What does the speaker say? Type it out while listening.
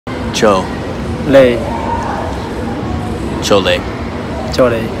Cho. Lei. Chole.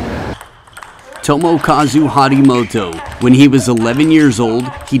 Chole. Tomokazu Harimoto. When he was 11 years old,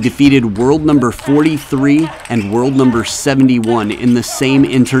 he defeated world number 43 and world number 71 in the same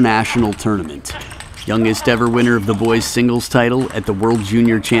international tournament. Youngest ever winner of the boys singles title at the World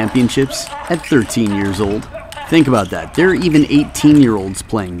Junior Championships at 13 years old. Think about that. There are even 18-year-olds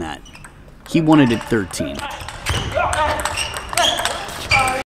playing that. He won it at 13.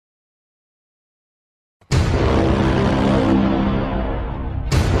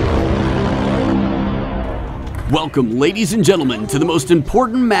 Welcome, ladies and gentlemen, to the most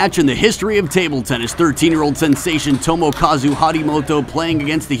important match in the history of table tennis. 13-year-old sensation Tomokazu Harimoto playing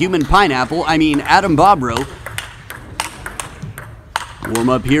against the human pineapple, Adam Bobrow. Warm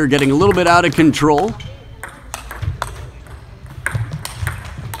up here, getting a little bit out of control.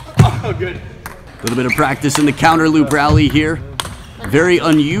 Oh, good. A little bit of practice in the counter loop rally here. Very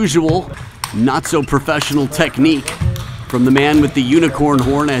unusual, not so professional technique from the man with the unicorn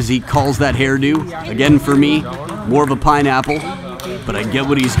horn, as he calls that hairdo. Again, for me, more of a pineapple, but I get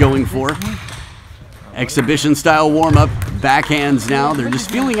what he's going for. Exhibition style warm-up, backhands now. They're just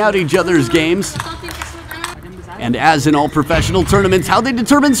feeling out each other's games. And as in all professional tournaments, how they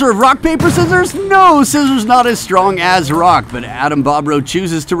determine serve? Rock, paper, scissors? No, scissors not as strong as rock, but Adam Bobrow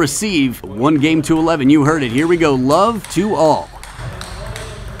chooses to receive. 1-11, you heard it. Here we go, love to all.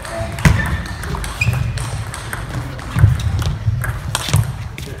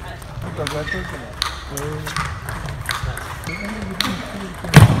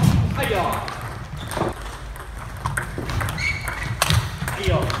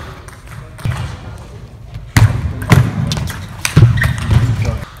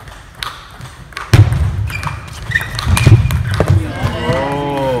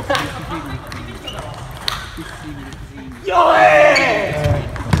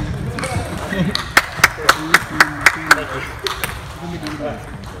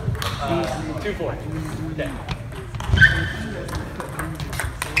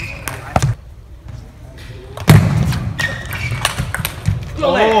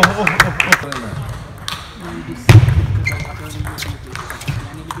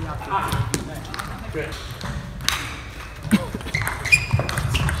 Good.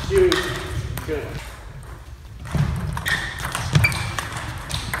 Shoot. Good.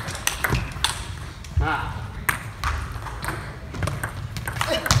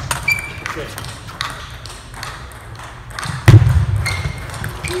 Good.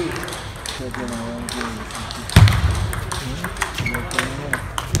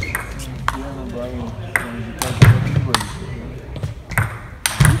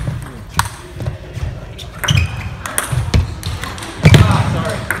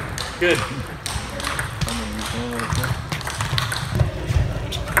 Good.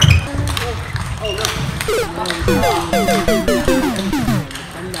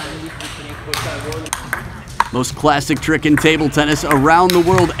 Most classic trick in table tennis around the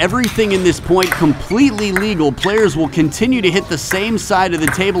world. Everything in this point completely legal. Players will continue to hit the same side of the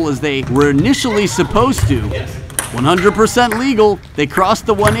table as they were initially supposed to. 100% legal. They crossed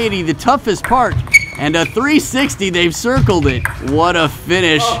the 180, the toughest part. And a 360, they've circled it. What a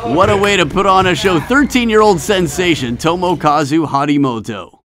finish. What a way to put on a show. 13-year-old sensation, Tomokazu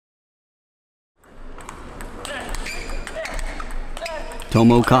Harimoto.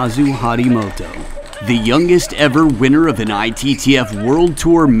 Tomokazu Harimoto, the youngest ever winner of an ITTF World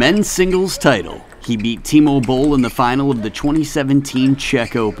Tour men's singles title. He beat Timo Boll in the final of the 2017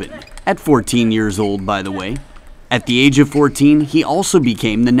 Czech Open. At 14 years old, by the way. At the age of 14, he also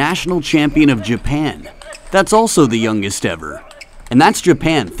became the national champion of Japan. That's also the youngest ever. And that's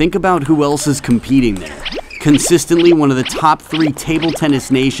Japan. Think about who else is competing there. Consistently one of the top 3 table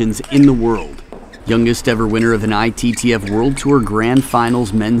tennis nations in the world. Youngest ever winner of an ITTF World Tour Grand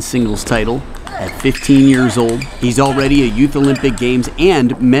Finals men's singles title. At 15 years old, he's already a Youth Olympic Games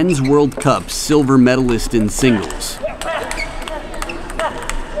and Men's World Cup silver medalist in singles.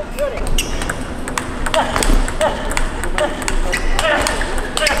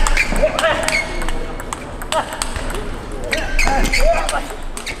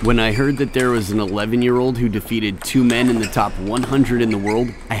 When I heard that there was an 11-year-old who defeated 2 men in the top 100 in the world,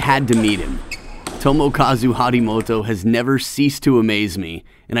 I had to meet him. Tomokazu Harimoto has never ceased to amaze me,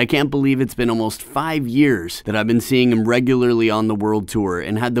 and I can't believe it's been almost 5 years that I've been seeing him regularly on the world tour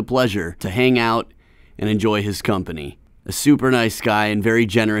and had the pleasure to hang out and enjoy his company. A super nice guy and very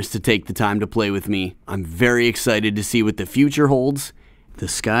generous to take the time to play with me. I'm very excited to see what the future holds. The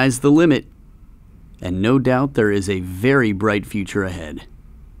sky's the limit, and no doubt there is a very bright future ahead.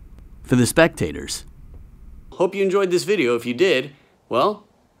 For the spectators. Hope you enjoyed this video. If you did, well,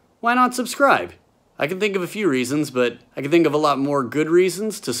 why not subscribe? I can think of a few reasons, but I can think of a lot more good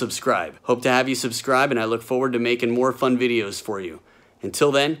reasons to subscribe. Hope to have you subscribe, and I look forward to making more fun videos for you.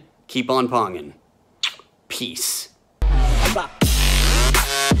 Until then, keep on ponging. Peace.